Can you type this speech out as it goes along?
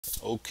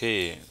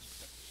Okay,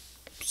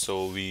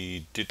 so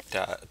we did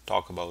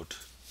talk about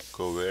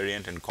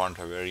covariant and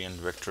contravariant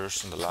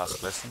vectors in the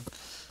last lesson,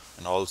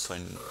 and also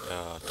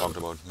talked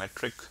about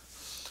metric.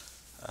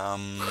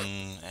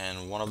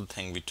 And one of the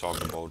things we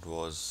talked about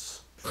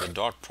was the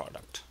dot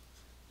product.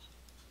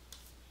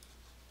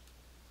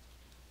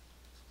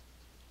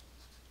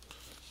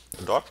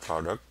 The dot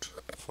product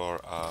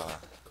for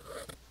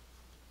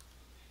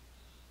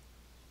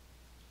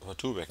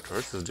two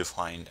vectors is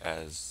defined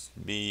as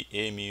b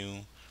a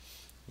mu,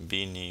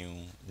 b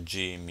nu,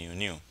 g mu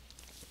nu.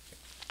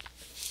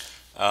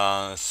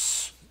 A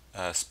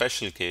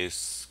special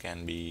case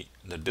can be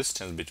the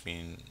distance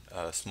between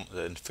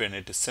the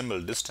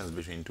infinitesimal distance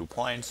between 2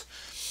 points,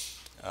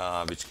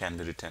 which can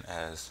be written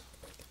as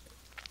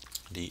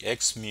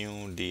dx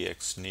mu,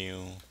 dx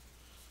nu,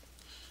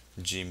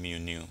 g mu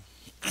nu.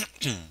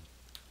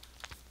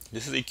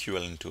 This is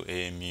equivalent to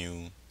a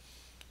mu,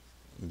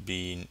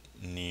 b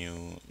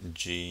nu,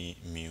 g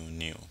mu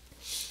nu.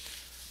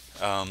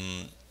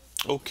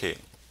 Okay,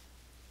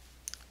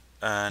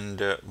 and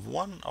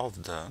one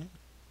of the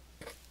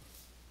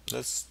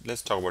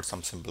let's talk about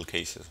some simple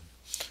cases.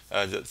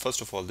 First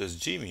of all, this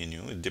g mu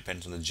nu, it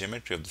depends on the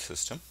geometry of the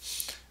system.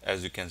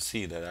 As you can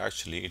see that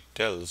actually it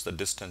tells the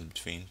distance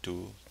between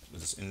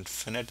this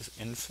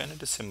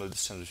infinitesimal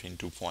distance between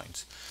 2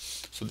 points.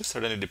 So this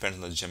certainly depends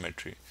on the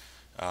geometry.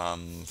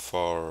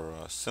 For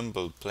a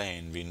simple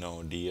plane, we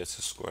know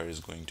ds square is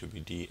going to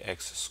be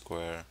dx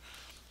square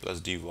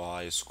plus dy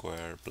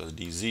square plus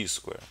dz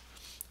square,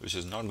 which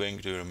is not going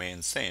to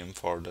remain same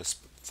for this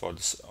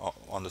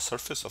on the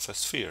surface of a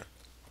sphere.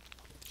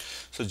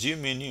 So g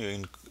mu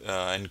nu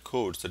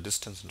encodes the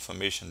distance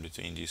information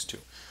between these two,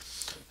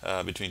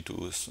 between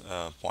two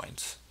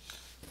points.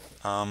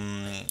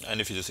 And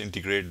if you just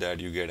integrate that,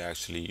 you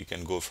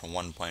can go from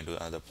one point to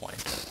another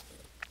point.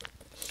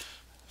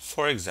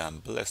 For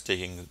example, let's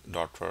taking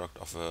dot product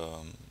of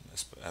a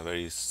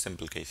very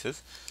simple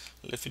cases.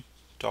 If we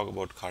talk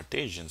about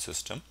Cartesian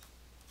system,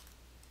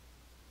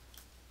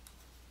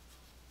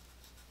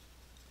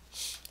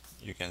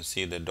 you can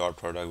see the dot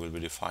product will be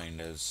defined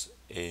as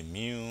a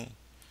mu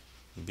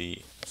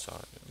b,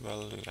 sorry,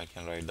 well, I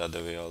can write the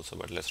other way also,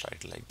 but let's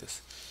write it like this: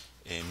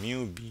 a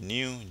mu b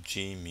nu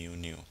g mu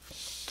nu.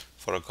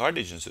 For a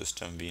Cartesian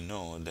system, we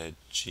know that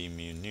g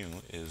mu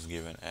nu is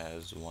given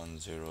as 1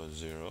 0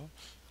 0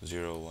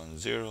 0 1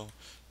 0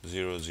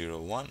 0 0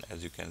 1.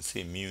 As you can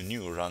see, mu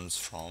nu runs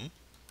from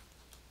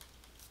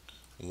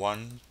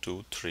 1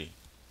 to 3,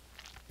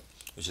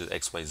 which is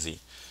xyz.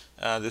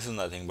 This is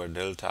nothing but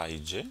delta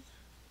ij,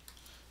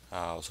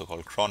 also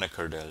called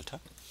Kronecker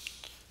delta.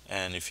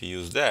 And if you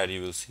use that,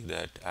 you will see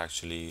that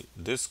actually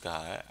this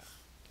guy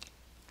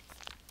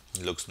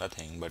looks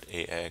nothing but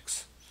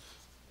ax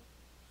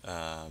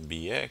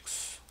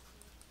bx,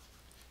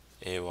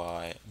 ay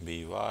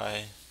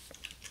by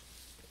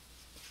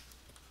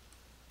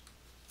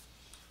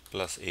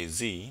plus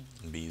az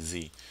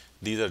bz.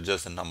 These are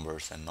just the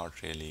numbers and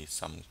not really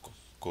some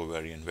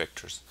covariant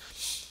vectors.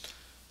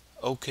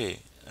 Okay,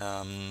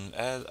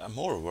 as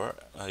moreover,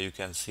 you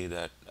can see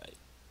that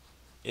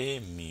a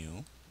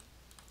mu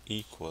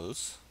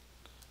equals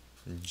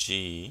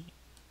g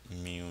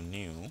mu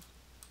nu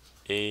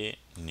a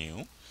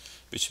nu,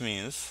 which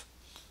means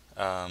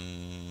the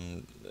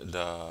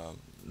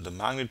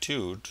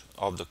magnitude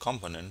of the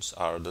components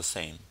are the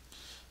same.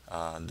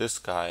 This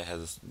guy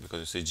has, because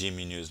you see g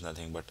mu nu is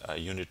nothing but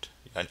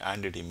an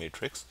entity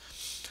matrix,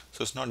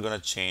 so it's not going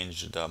to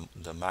change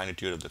the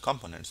magnitude of the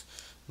components,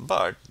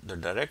 but the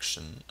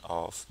direction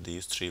of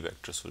these three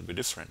vectors will be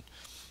different.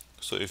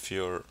 So if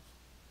your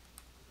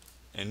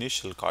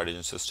initial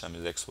Cartesian system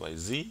is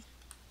xyz,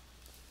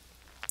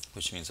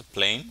 which means a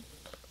plane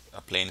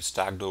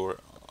stacked over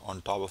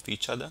on top of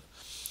each other,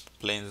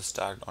 planes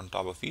stacked on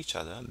top of each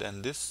other,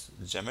 then this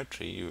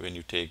geometry, when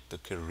you take the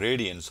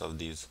gradients of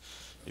these,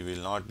 you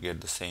will not get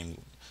the same.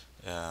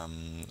 So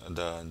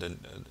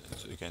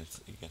you can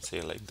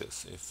say like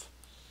this: if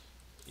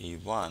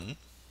E1,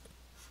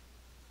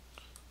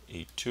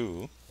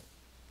 E2,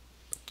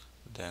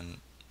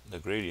 then the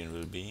gradient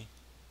will be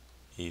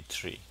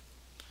E3.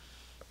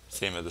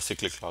 Same as the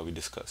cyclic law we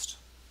discussed.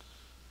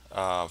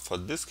 For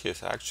this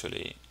case,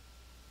 actually,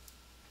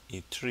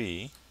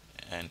 E3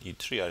 and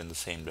E3 are in the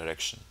same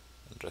direction,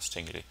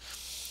 interestingly.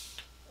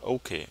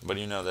 Okay, but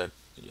you know that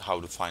how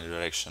to find the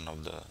direction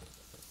of the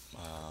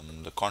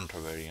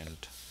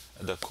contravariant,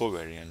 the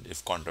covariant,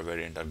 if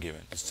contravariant are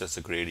given. It's just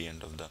the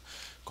gradient of the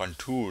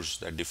contours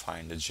that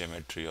define the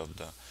geometry of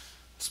the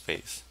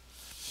space.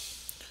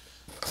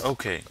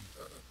 Okay,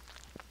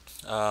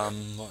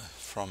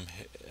 from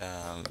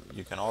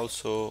you can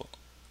also,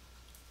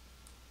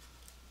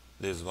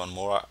 there's one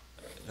more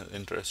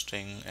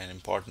interesting and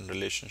important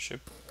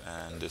relationship,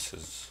 and this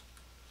is,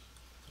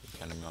 you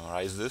can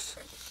memorize this.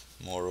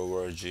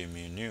 Moreover, g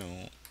mu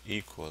nu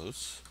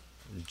equals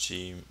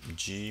g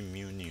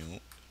mu nu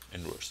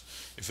inverse.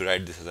 If you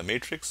write this as a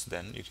matrix,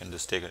 then you can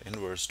just take an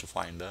inverse to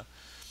find the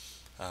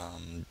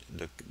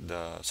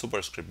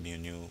superscript mu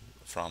nu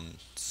from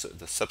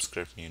the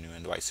subscript mu nu,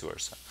 and vice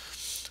versa.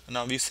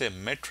 Now we say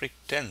metric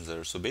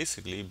tensor, so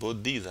basically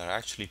both these are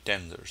actually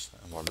tensors.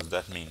 And what does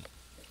that mean?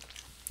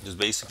 This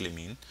basically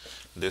means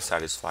they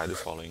satisfy the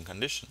following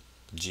condition.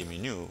 G mu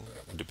nu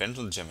depends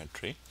on the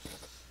geometry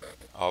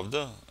of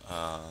the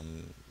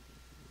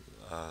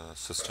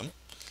system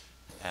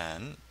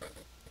and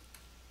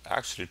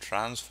actually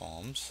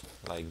transforms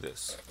like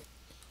this.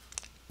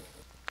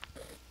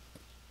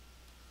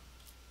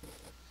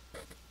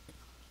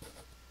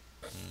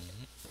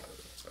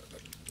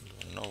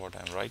 Don't know what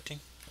I'm writing.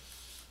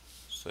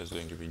 So it's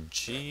going to be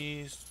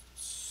G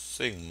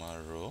sigma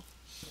rho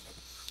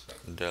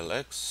del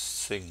x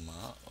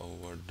sigma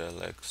over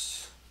del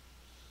x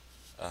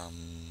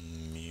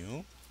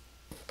mu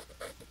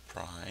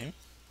prime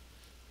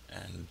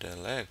and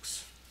del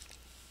x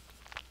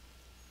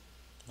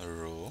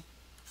rho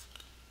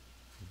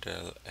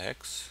del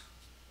x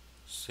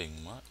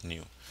sigma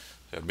nu.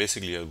 So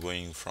basically you're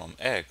going from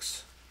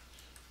x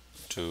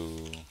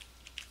to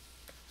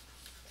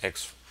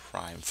x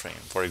prime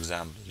frame. For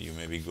example, you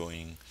may be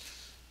going,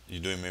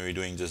 may be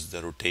doing just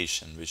the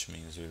rotation, which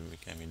means we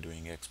can be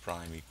doing x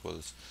prime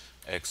equals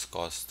x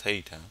cos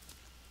theta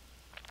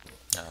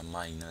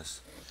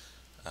minus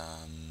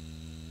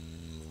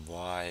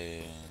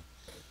y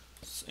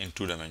in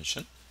 2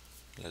 dimension.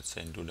 Let's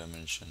say in 2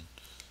 dimension,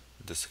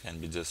 this can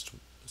be just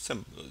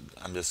simple.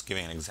 I'm just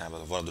giving an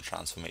example of one of the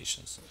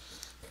transformations,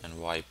 and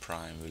y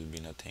prime will be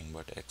nothing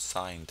but x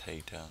sine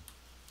theta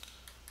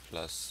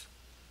plus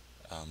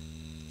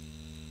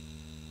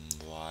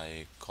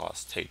y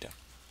cos theta.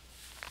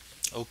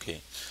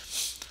 Okay.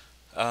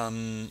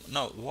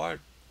 Now what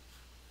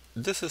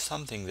this is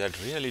something that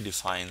really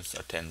defines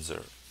a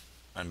tensor,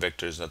 and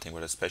vector is nothing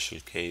but a special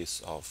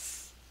case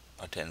of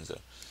a tensor.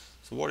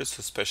 So what is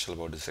so special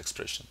about this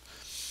expression?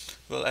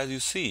 Well, as you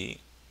see,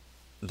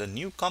 the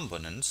new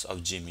components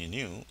of G mu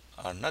nu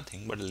are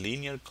nothing but a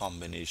linear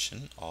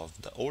combination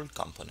of the old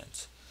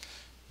components.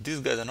 These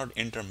guys are not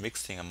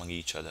intermixing among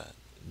each other.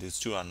 These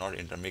two are not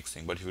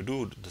intermixing, but if you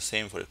do the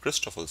same for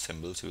Christoffel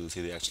symbols, you will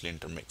see they actually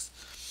intermix.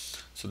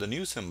 So the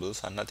new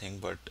symbols are nothing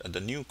but the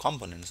new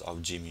components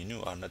of G mu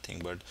nu are nothing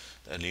but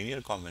a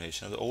linear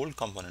combination of the old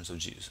components of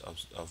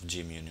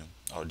G mu nu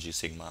or G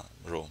sigma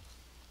rho.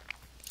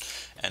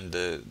 And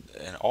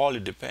all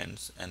it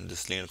depends, and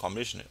this linear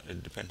combination,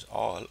 it depends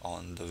all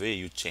on the way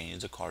you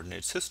change the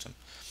coordinate system.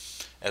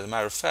 As a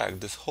matter of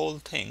fact, this whole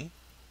thing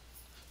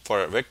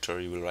for a vector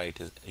you will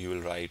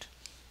write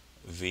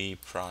v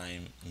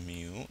prime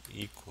mu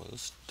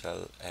equals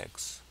del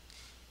x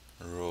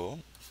rho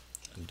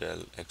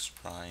del x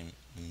prime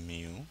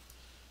mu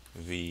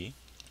v.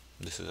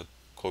 This is a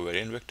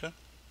covariant vector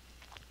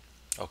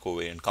or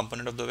covariant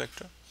component of the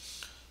vector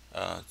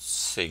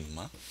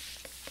sigma.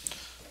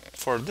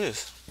 For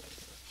this,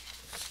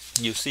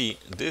 you see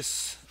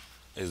this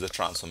is the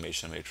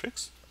transformation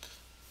matrix,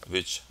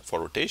 which for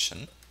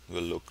rotation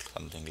will look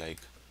something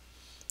like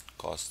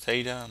cos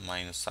theta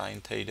minus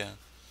sine theta,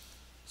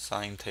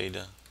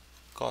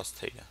 cos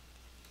theta.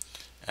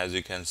 As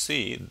you can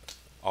see,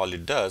 all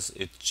it does,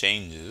 it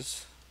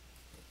changes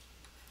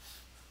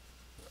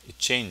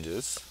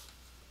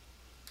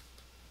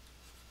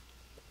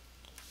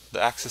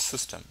the axis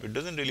system. It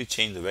doesn't really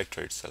change the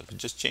vector itself. It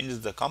just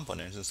changes the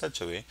components in such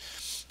a way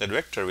that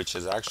vector, which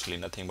is actually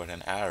nothing but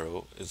an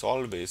arrow, is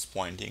always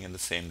pointing in the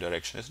same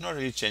direction. It's not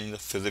really changing the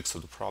physics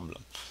of the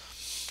problem.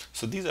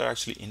 So these are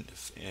actually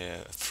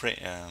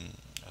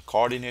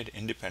coordinate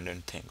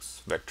independent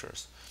things,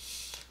 vectors.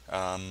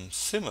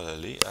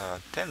 Similarly, a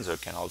tensor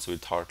can also be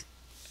thought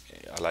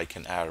like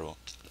an arrow.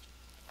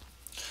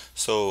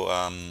 So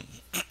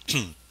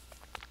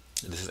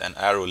this is an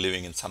arrow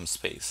living in some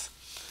space.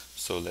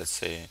 So let's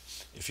say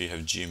if you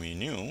have G mu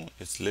nu,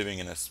 it's living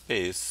in a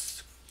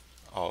space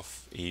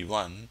of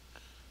E1,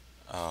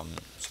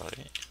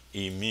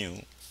 E mu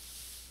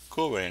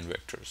covariant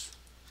vectors.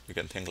 You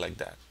can think like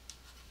that.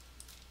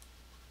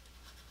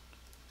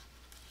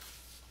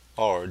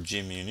 Or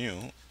G mu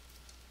nu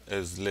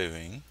is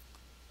living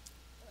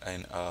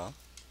in a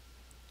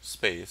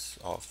space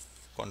of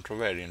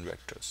contravariant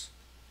vectors.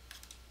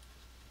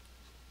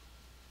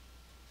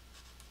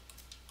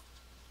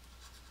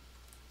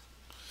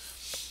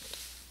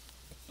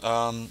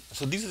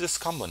 So these are just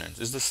components.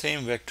 It's the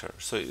same vector.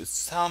 So it's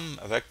some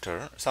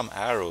vector, some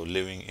arrow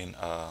living in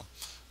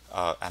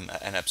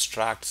an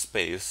abstract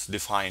space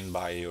defined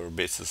by your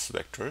basis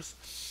vectors,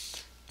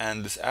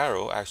 and this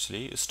arrow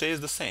actually stays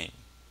the same.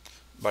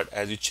 But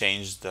as you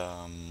change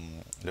the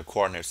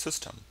coordinate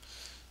system,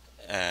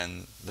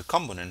 and the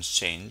components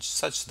change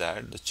such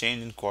that the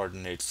change in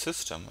coordinate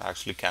system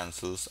actually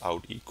cancels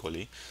out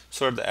equally,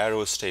 so that the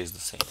arrow stays the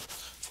same.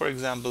 For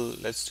example,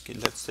 let's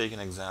take an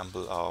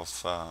example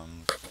of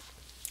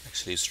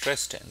actually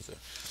stress tensor.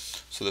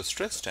 So the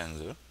stress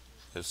tensor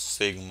is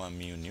sigma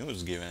mu nu,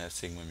 is given as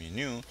sigma mu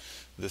nu.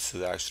 This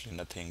is actually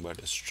nothing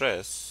but a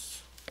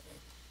stress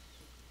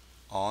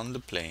on the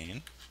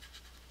plane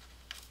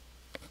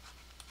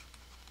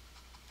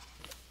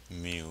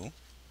mu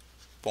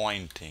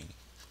pointing.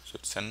 So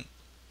it's an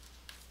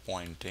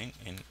pointing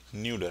in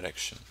new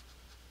direction.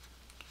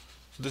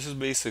 So this is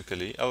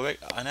basically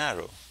an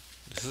arrow.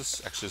 This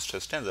is actually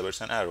stress tensor, but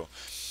it's an arrow.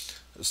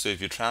 So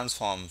if you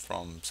transform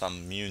from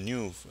some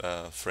new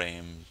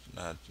frame,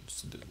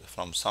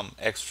 from some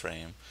x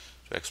frame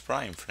to x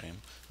prime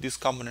frame, these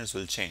components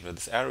will change, but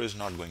this arrow is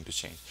not going to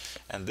change.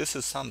 And this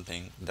is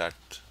something that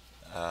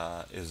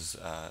uh, is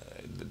uh,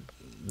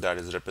 that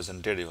is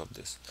representative of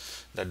this,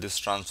 that this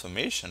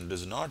transformation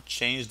does not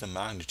change the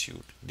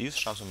magnitude. These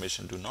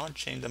transformations do not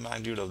change the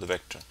magnitude of the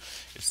vector.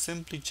 It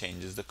simply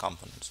changes the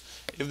components.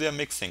 If they are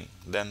mixing,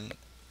 then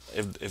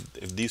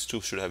if these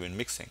two should have been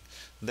mixing,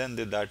 then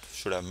that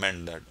should have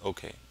meant that,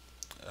 okay,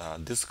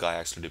 this guy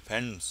actually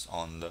depends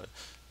on the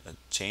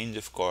change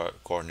of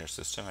coordinate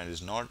system and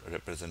is not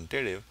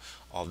representative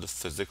of the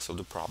physics of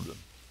the problem.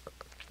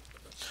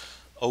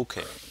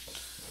 Okay,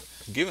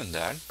 given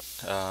that,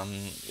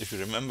 if you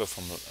remember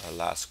from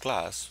last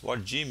class,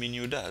 what G min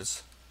u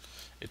does,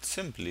 it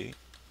simply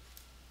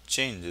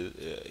changes,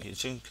 it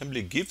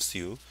simply gives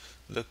you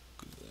the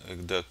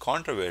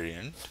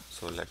contravariant.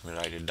 So let me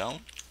write it down.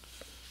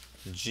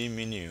 G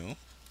min u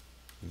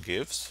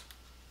gives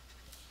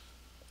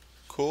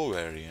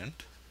covariant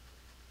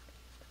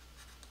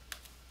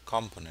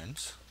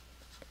components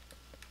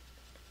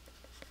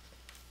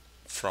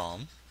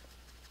from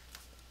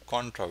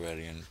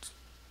contravariant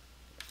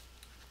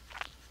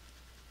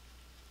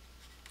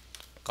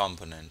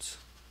components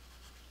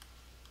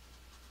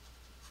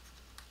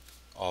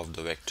of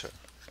the vector.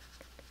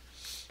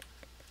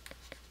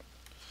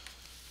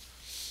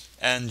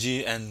 And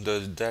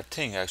that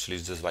thing actually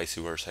is just vice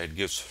versa. It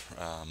gives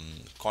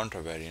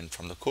contravariant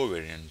from the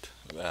covariant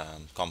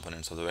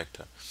components of the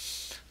vector.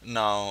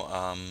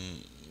 Now,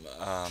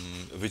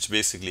 which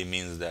basically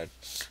means that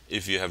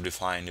if you have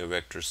defined your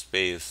vector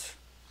space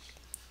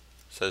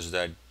such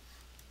that,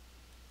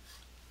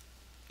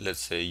 let's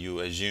say,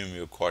 you assume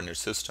your coordinate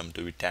system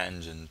to be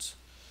tangents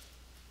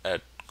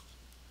at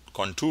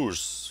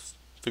contours,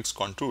 fixed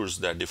contours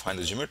that define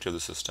the geometry of the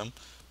system,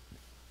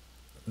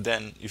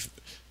 then if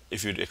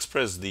you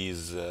express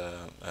these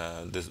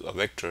this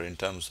vector in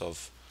terms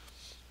of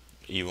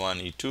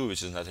E1, E2,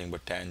 which is nothing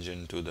but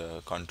tangent to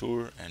the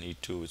contour, and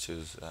E2, which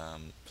is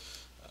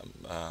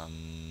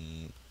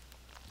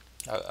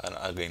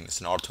again, it's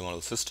an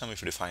orthogonal system.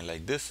 If you define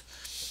like this,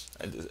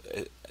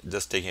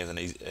 just taking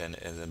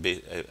as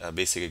a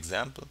basic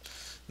example,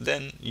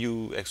 then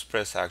you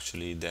express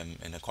actually them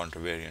in a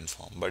contravariant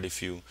form. But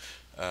if you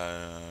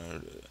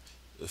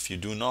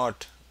do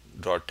not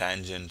draw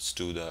tangents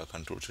to the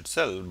contours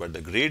itself, but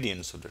the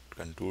gradients of the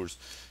contours,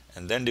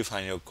 and then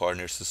define your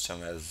coordinate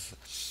system as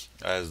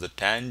the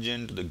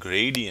tangent to the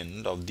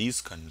gradient of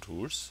these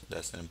contours,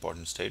 that's an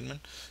important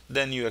statement,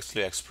 then you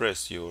actually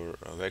express your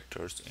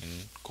vectors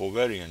in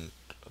covariant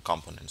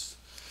components.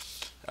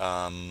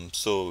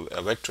 So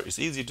a vector is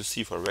easy to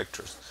see for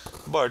vectors,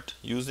 but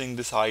using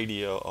this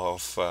idea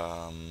of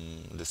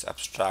this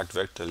abstract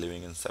vector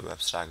living in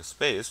sub-abstract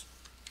space,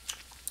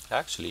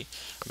 actually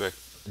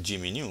G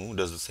min u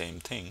does the same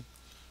thing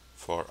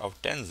for a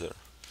tensor.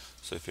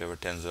 So if you have a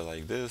tensor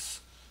like this,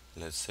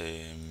 let's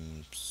say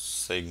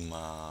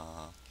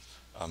sigma,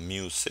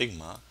 mu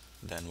sigma,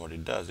 then what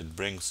it does, it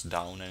brings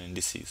down an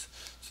indices.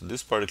 So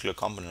this particular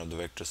component of the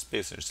vector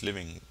space,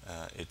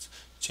 it's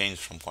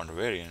changed from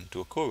contravariant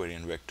to a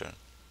covariant vector,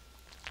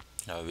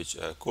 which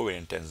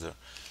covariant tensor,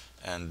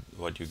 and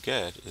what you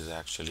get is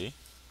actually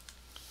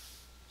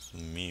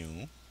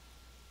mu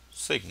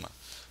sigma.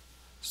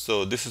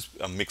 So this is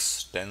a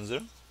mixed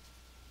tensor.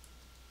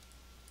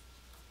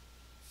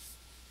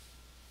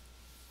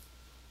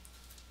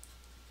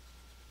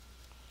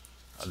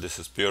 This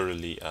is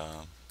purely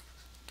a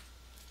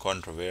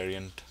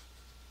contravariant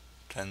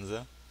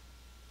tensor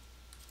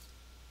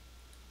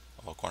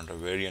or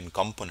contravariant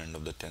component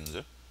of the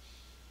tensor.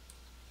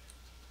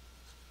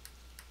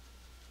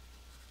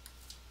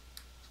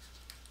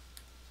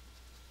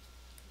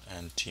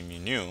 And T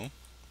min u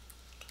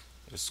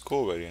is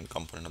covariant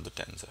component of the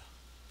tensor.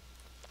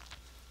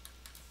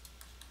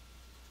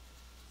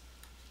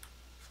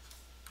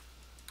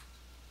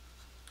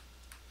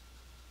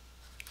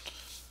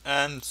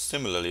 And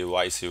similarly,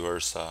 vice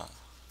versa,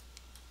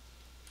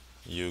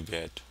 you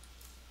get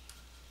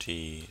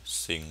T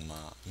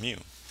sigma mu.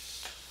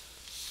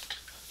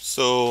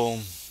 So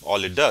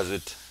all it does,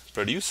 it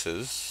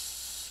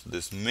produces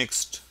this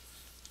mixed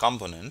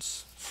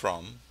components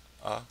from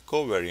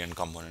covariant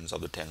components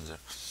of the tensor.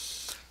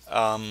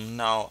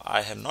 Now,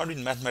 I have not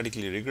been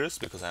mathematically rigorous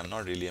because I am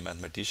not really a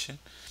mathematician,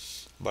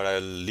 but I'll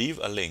leave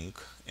a link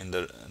in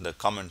the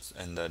comments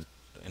in the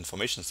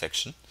information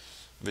section,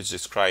 which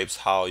describes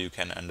how you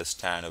can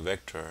understand a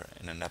vector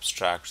in an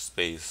abstract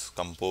space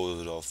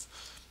composed of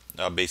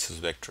basis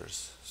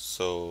vectors.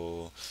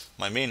 So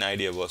my main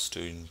idea was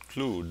to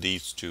include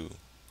these two,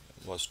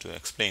 was to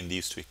explain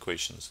these two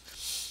equations.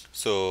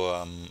 So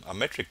a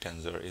metric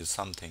tensor is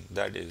something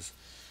that is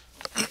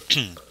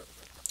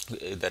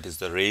that does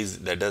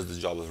the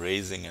job of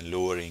raising and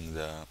lowering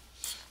the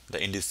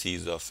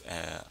indices of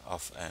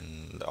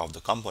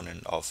the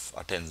component of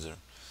a tensor.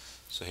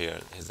 So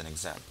here's an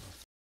example.